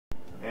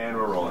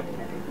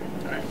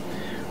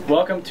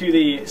Welcome to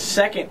the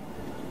second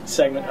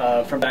segment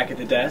From Back at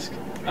the Desk.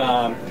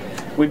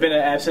 We've been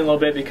absent a little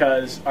bit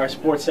because our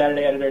Sports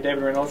Saturday editor,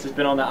 David Reynolds, has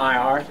been on the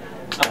IR.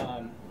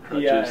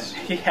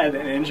 He had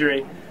an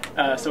injury,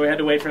 so we had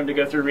to wait for him to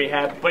go through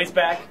rehab. But he's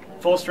back,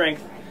 full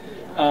strength.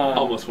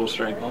 Almost full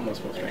strength.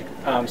 Almost full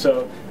strength.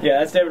 So yeah,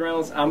 that's David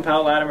Reynolds. I'm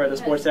Powell, the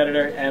sports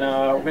editor, and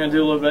we're going to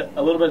do a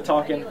little bit of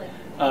talking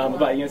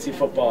about UNC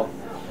football.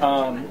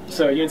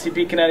 So UNC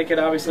beat Connecticut.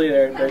 Obviously,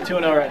 they're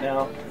 2-0 right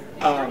now.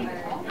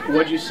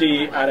 What did you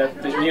see out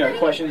of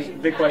the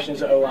big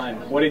questions at O-line?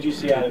 What did you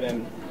see out of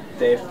them,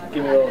 Dave?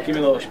 Give me a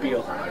little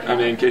spiel. I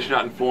mean, in case you're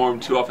not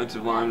informed, 2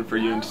 offensive linemen for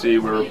UNC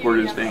were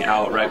reported as being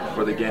out right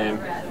before the game.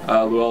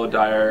 Llewellyn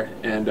Dyer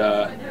and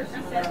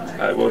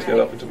what was the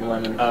other offensive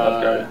lineman?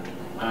 I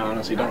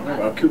honestly don't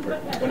remember. Cooper.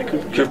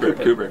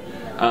 Cooper.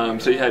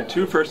 So you had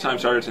 2 first-time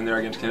starters in there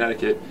against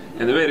Connecticut,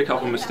 and they made a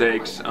couple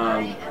mistakes.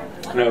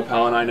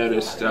 Powell and I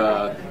noticed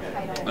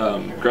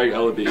Greg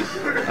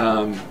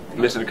Ellaby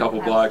missing a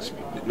couple blocks,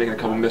 making a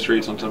couple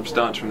misreads on some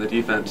stunts from the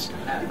defense.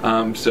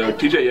 So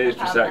TJ Yates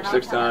was sacked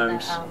 6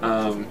 times.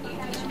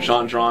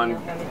 Sean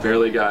Drawn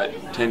barely got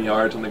 10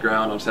 yards on the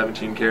ground on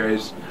 17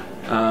 carries.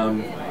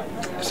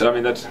 So, I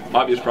mean, that's an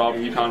obvious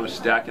problem. UConn was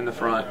stacked in the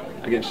front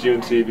against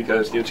UNC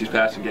because UNC's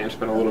passing game's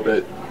been a little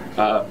bit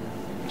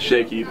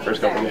shaky the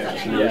first couple of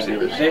games from the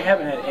receivers. They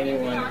haven't had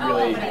anyone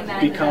really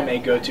become a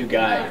go-to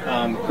guy.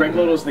 Greg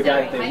Little's the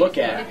guy that they look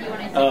at,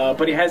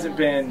 but he hasn't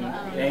been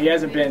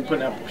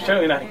putting up,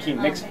 certainly not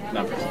Hakeem Nicks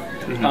numbers.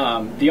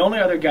 Mm-hmm. The only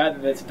other guy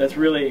that's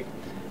really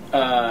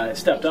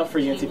stepped up for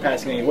UNC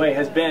passing anyway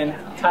has been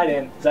tight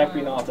end Zach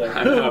Binalta,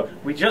 who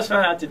we just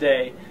found out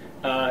today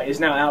is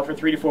now out for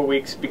 3 to 4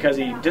 weeks because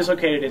he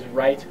dislocated his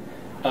right.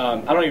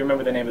 I don't even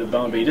remember the name of the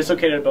bone, but he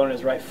dislocated a bone in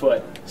his right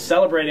foot,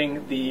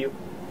 celebrating the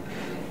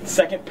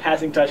second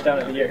passing touchdown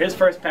of the year, his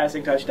first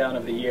passing touchdown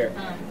of the year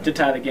to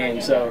tie the game.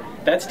 So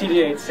that's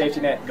TJ8's safety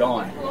net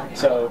gone.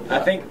 So I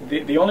think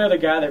the only other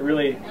guy that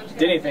really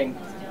did anything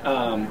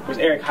was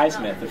Eric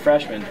Highsmith, the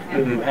freshman,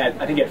 who had,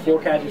 I think, he had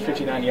 4 catches,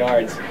 59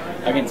 yards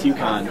against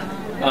UConn.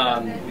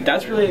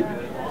 That's really,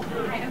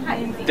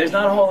 there's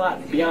not a whole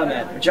lot beyond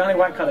that. Johnny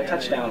White caught a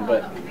touchdown,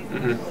 but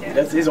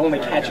that's his only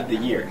catch of the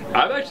year.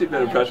 I've actually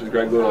been impressed with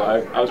Greg Little.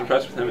 I was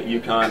impressed with him at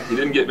UConn. He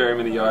didn't get very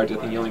many yards. I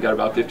think he only got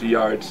about 50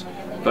 yards.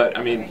 But,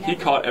 I mean, he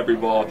caught every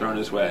ball thrown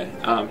his way.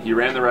 He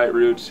ran the right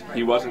routes.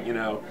 He wasn't,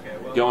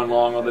 going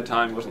long all the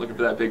time. He wasn't looking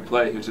for that big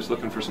play. He was just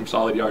looking for some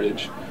solid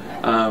yardage.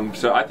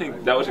 So I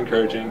think that was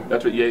encouraging.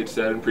 That's what Yates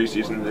said in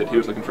preseason, that he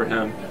was looking for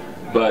him.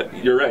 But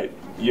you're right.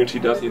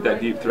 UNC does need that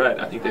deep threat.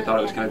 I think they thought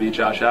it was going to be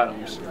Josh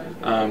Adams.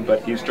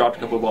 But he's dropped a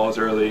couple of balls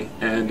early.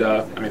 And,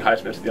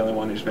 Highsmith's the only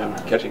one who's been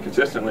catching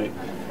consistently.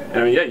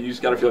 And, you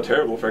just got to feel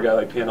terrible for a guy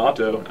like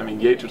Pianotto.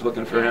 Yates was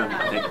looking for him,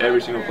 I think,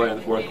 every single play in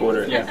the fourth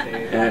quarter. Yeah.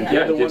 And,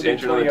 he gets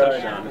injured on the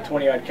touchdown. The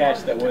 20-yard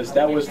catch, that was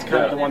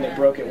kind of the one that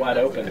broke it wide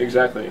open.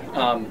 Exactly.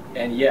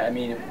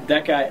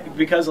 That guy,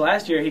 because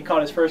last year he caught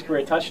his first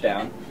career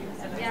touchdown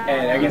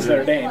and against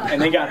Notre Dame,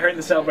 and then got hurt in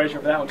the celebration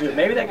for that one, too.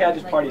 Maybe that guy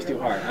just parties too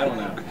hard. I don't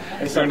know.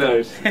 Who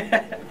knows?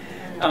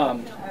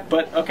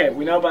 But okay,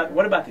 we know about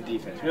what about the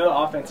defense? We know the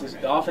offense has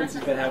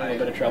been having a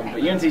little bit of trouble,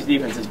 but UNC's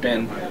defense has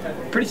been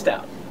pretty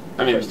stout.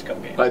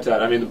 Lights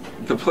out.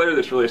 The player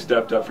that's really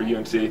stepped up for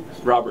UNC,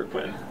 Robert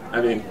Quinn.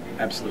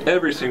 Absolutely.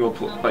 Every single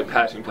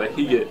passing play,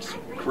 he gets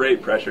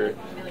great pressure.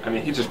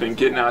 He's just been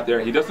getting out there.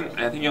 I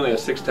think he only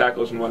has 6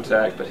 tackles and 1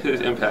 sack, but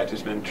his impact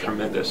has been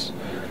tremendous.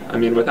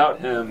 Without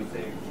him,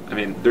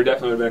 there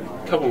definitely would have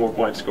been a couple more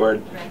points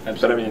scored.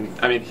 Absolutely.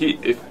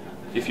 But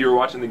if you were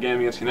watching the game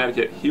against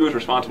Connecticut, he was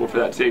responsible for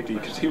that safety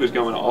because he was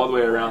going all the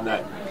way around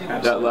that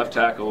left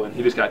tackle, and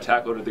he just got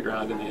tackled to the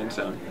ground in the end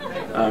zone.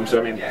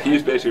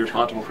 He's basically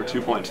responsible for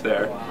 2 points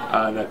there,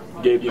 and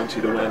that gave UNC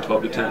the win,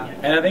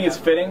 12-10. And I think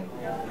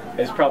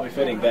it's probably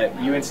fitting that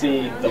UNC,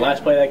 the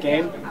last play of that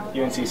game,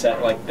 UNC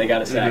they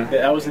got a sack.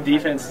 That was the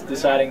defense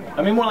deciding.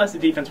 More or less the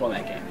defense won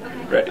that game.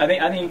 Right.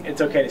 I think it's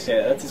okay to say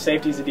that. That's the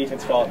safety's the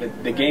defense fault.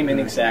 The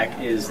game-ending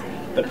sack is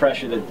the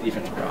pressure that the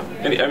defense brought.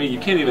 And you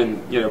can't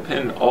even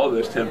pin all of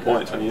those 10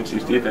 points on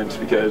UNC's defense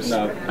because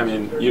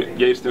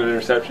Yates threw an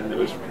interception that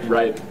was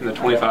right in the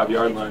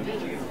 25-yard line.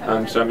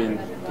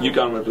 UConn would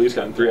have at least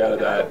gotten 3 out of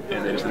that,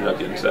 and they just ended up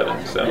getting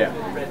 7. So yeah,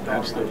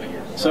 absolutely.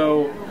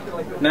 So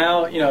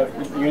now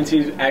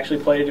UNC's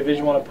actually played a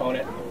Division I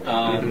opponent.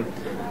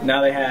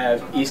 Now they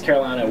have East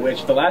Carolina,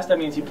 which the last time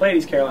UNC played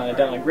East Carolina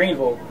down in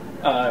Greenville.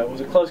 It was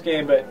a close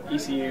game, but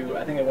ECU,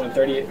 I think they won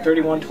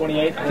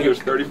 31-28. I think it was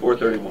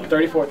 34-31.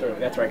 34-30,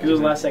 that's right, because it was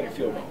the last second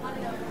field goal.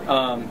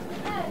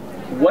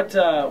 What's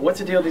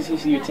the deal with this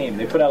ECU team?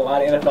 They put out a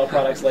lot of NFL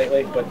products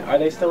lately, but are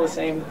they still the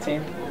same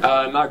team?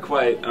 Not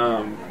quite.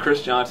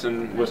 Chris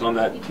Johnson was on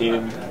that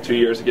team 2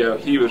 years ago.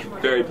 He was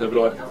very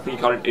pivotal. I think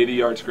he caught an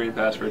 80-yard screen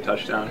pass for a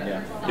touchdown.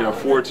 Yeah.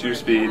 4.2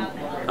 speed,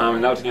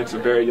 and that was against a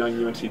very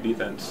young UNC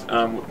defense.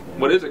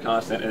 What is a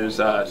constant is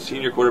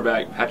senior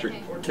quarterback Patrick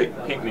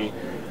Pinkney.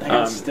 That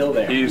guy's still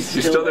there. He's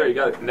still there. He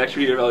got an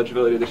extra year of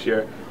eligibility this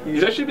year.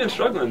 He's actually been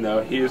struggling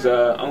though. He's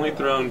only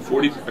thrown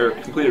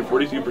completed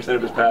 42%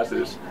 of his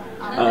passes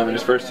in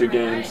his first 2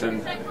 games,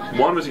 and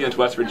one was against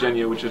West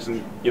Virginia, which is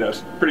a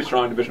pretty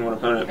strong Division I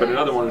opponent, but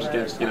another one was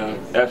against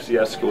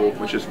FCS school,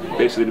 which is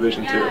basically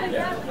Division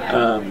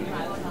II.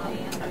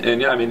 And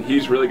yeah, I mean,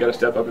 he's really got to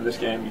step up in this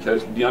game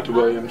because Deonta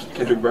Williams,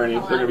 Kendrick Burney,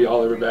 they're going to be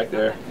all over back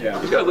there.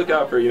 Yeah. He's got to look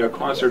out for,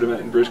 Quan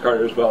Sturdivant and Bruce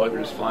Carter as well if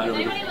they're just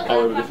flying all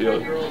over the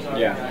field.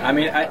 Yeah, I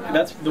mean,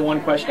 that's the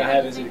one question I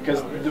have is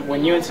because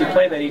when UNC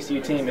played that ECU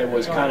team, it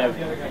was kind of,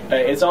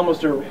 it's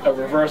almost a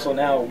reversal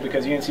now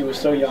because UNC was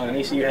so young and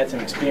ECU had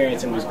some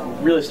experience and was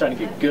really starting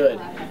to get good.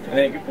 And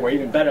they were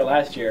even better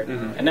last year,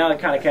 and now they're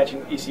kind of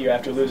catching ECU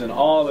after losing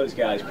all those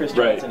guys, Chris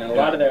Johnson, and a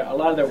lot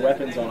of their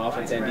weapons on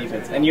offense and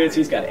defense. And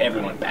UNC's got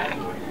everyone back.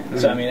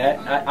 So I mean,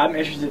 I'm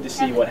interested to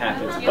see what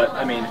happens. But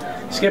I mean,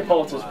 Skip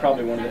Holtz is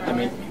probably one of the. I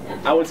mean,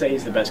 I would say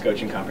he's the best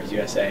coach in Conference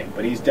USA,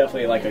 but he's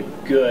definitely like a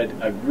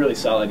really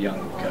solid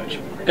young coach.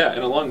 Yeah,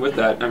 and along with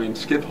that, I mean,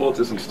 Skip Holtz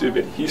isn't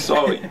stupid. He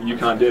saw what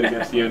UConn did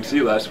against UNC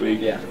last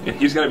week, and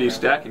he's going to be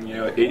stacking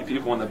 8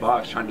 people in the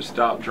box trying to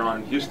stop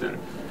John Houston.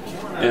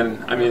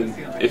 And I mean,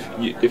 if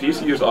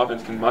ECU's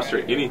offense can muster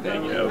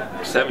anything,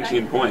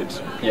 17 points,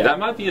 that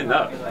might be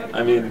enough.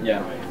 I mean,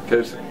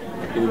 because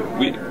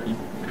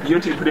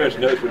UNC pretty much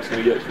knows what it's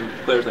going to get from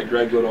players like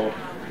Greg Little,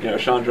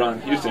 Sean John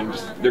and Houston.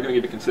 They're going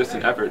to give a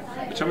consistent effort.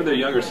 But some of their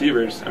young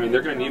receivers, I mean,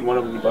 they're going to need one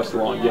of them to bust a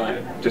long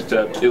game just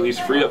to at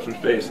least free up some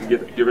space and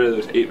get rid of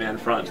those 8-man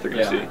fronts they're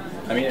going to see.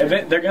 I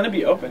mean, they're going to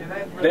be open.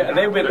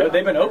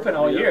 They've been open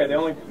all year. The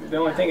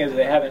only thing is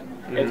they haven't.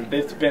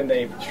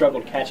 They've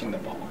struggled catching the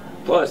ball.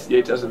 Plus,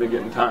 Yates hasn't been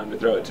getting time to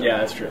throw it to him. Yeah,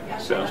 that's true.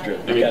 So, that's true.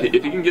 I mean,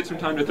 if you can get some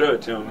time to throw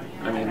it to him,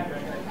 I mean,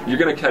 you're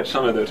going to catch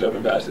some of those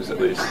open passes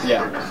at least.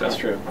 Yeah, that's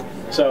true.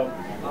 So,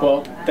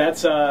 well,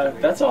 that's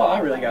all I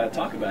really got to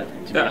talk about,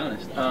 to be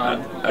honest.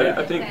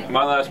 I think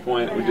my last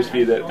point would just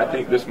be that I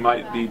think this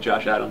might be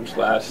Josh Adams'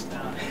 last.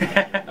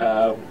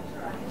 How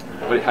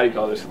do you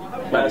call this?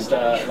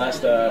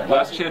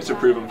 Last chance to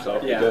prove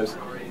himself because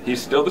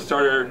he's still the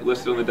starter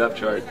listed on the depth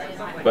chart,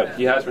 but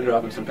he has been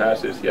dropping some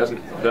passes. He hasn't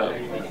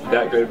done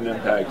that great of an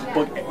impact.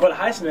 But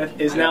Highsmith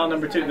is now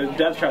number 2. The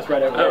depth chart's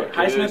right over there.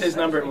 Highsmith is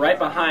number right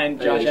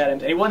behind Josh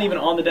Adams. And he wasn't even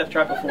on the depth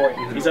chart before.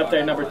 He's up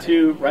there number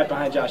 2, right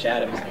behind Josh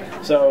Adams.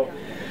 So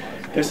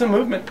there's some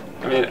movement.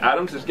 I mean,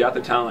 Adams has got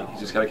the talent.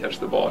 He's just got to catch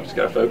the ball. He's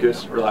got to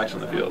focus, relax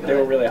on the field. They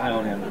were really high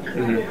on him.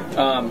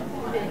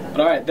 But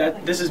all right,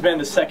 this has been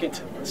the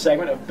second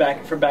segment of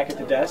Back at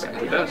the Desk.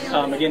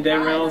 Again,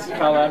 Dave Reynolds,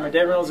 Kyle Latimer.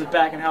 Dave Reynolds is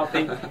back and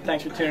healthy.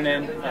 Thanks for tuning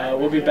in.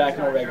 We'll be back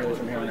more regularly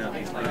from here on out.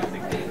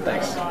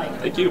 Thanks.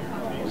 Thank you.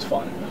 It was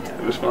fun.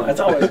 It was fun.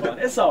 It's always fun.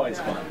 It's always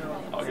fun.